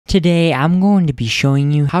Today, I'm going to be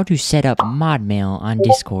showing you how to set up mod mail on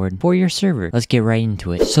Discord for your server. Let's get right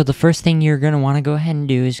into it. So the first thing you're going to want to go ahead and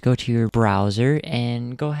do is go to your browser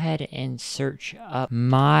and go ahead and search up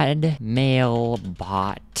mod mail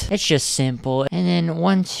bot. It's just simple. And then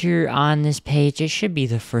once you're on this page, it should be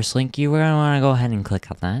the first link. You're going to want to go ahead and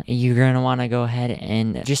click on that. You're going to want to go ahead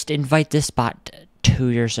and just invite this bot to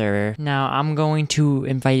your server. Now I'm going to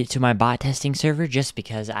invite it to my bot testing server just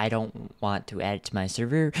because I don't want to add it to my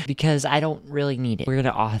server because I don't really need it. We're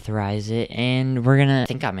gonna authorize it and we're gonna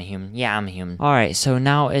think I'm a human. Yeah, I'm a human. Alright, so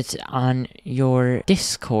now it's on your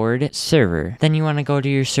Discord server. Then you want to go to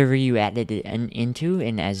your server you added it into,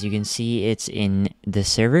 and as you can see it's in the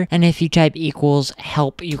server. And if you type equals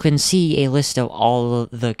help, you can see a list of all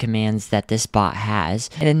of the commands that this bot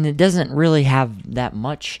has, and it doesn't really have that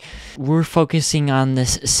much. We're focusing on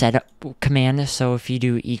this setup command, so if you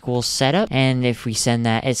do equals setup, and if we send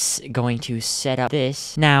that, it's going to set up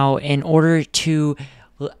this. Now in order to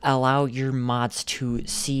allow your mods to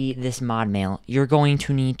see this mod mail, you're going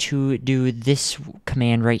to need to do this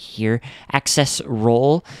command right here, access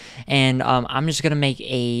role, and I'm just gonna make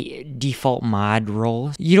a default mod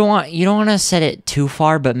role. You don't want to set it too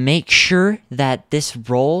far, but make sure that this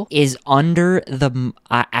role is under the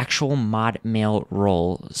actual mod mail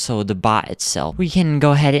role, so the bot itself. We can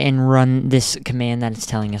go ahead and run this command that it's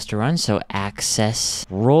telling us to run, so access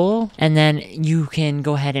role, and then you can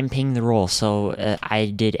go ahead and ping the role. So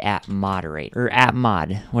I did at moderate or at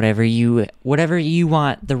mod, whatever you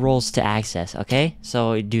want the roles to access. Okay,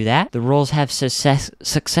 so do that. The roles have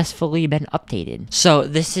successfully been updated. So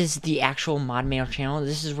this is the actual mod mail channel.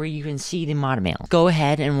 This is where you can see the mod mail. Go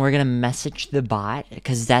ahead and we're gonna message the bot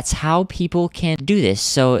because that's how people can do this.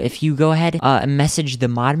 So if you go ahead and message the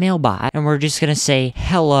mod mail bot, and we're just gonna say,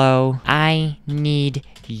 hello, I need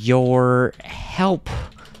your help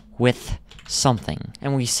with something,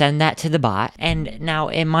 and we send that to the bot. And now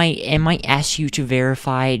it might ask you to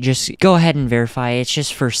verify. Just go ahead and verify. It's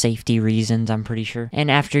just for safety reasons, I'm pretty sure.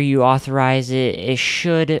 And after you authorize it, it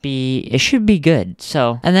should be good.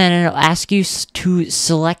 So, and then it'll ask you to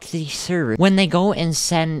select the server. When they go and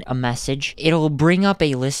send a message, it'll bring up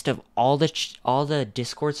a list of all the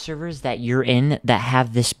Discord servers that you're in that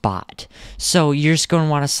have this bot. So you're just going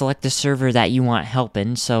to want to select the server that you want help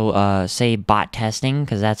in. So say bot testing,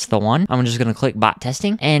 because that's the one. I'm just going to click bot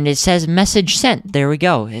testing, and it says message sent. There we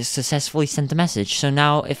go. It successfully sent the message. So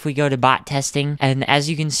now if we go to bot testing, and as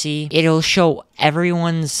you can see, it'll show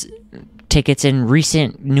everyone's tickets and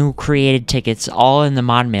recent new created tickets all in the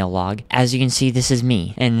mod mail log. As you can see, this is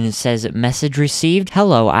me, and it says message received,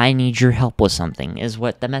 hello, I need your help with something, is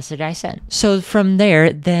what the message I sent. So from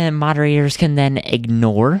there, the moderators can then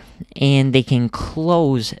ignore, and they can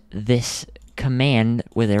close this command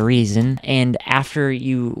with a reason, and after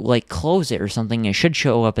you like close it or something, it should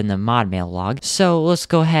show up in the mod mail log. So let's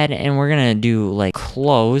go ahead and we're gonna do like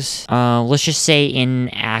close, let's just say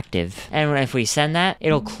inactive, and if we send that,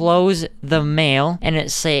 it'll close the mail, and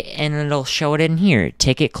it'll show it in here,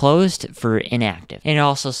 ticket closed for inactive, and it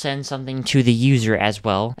also sends something to the user as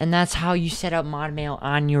well. And that's how you set up mod mail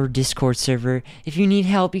on your Discord server. If you need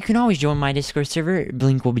help, you can always join my Discord server.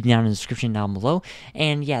 Link will be down in the description down below.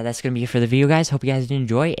 And yeah, that's gonna be it for the video, guys. Hope you guys did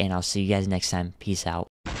enjoy, and I'll see you guys next time. Peace out.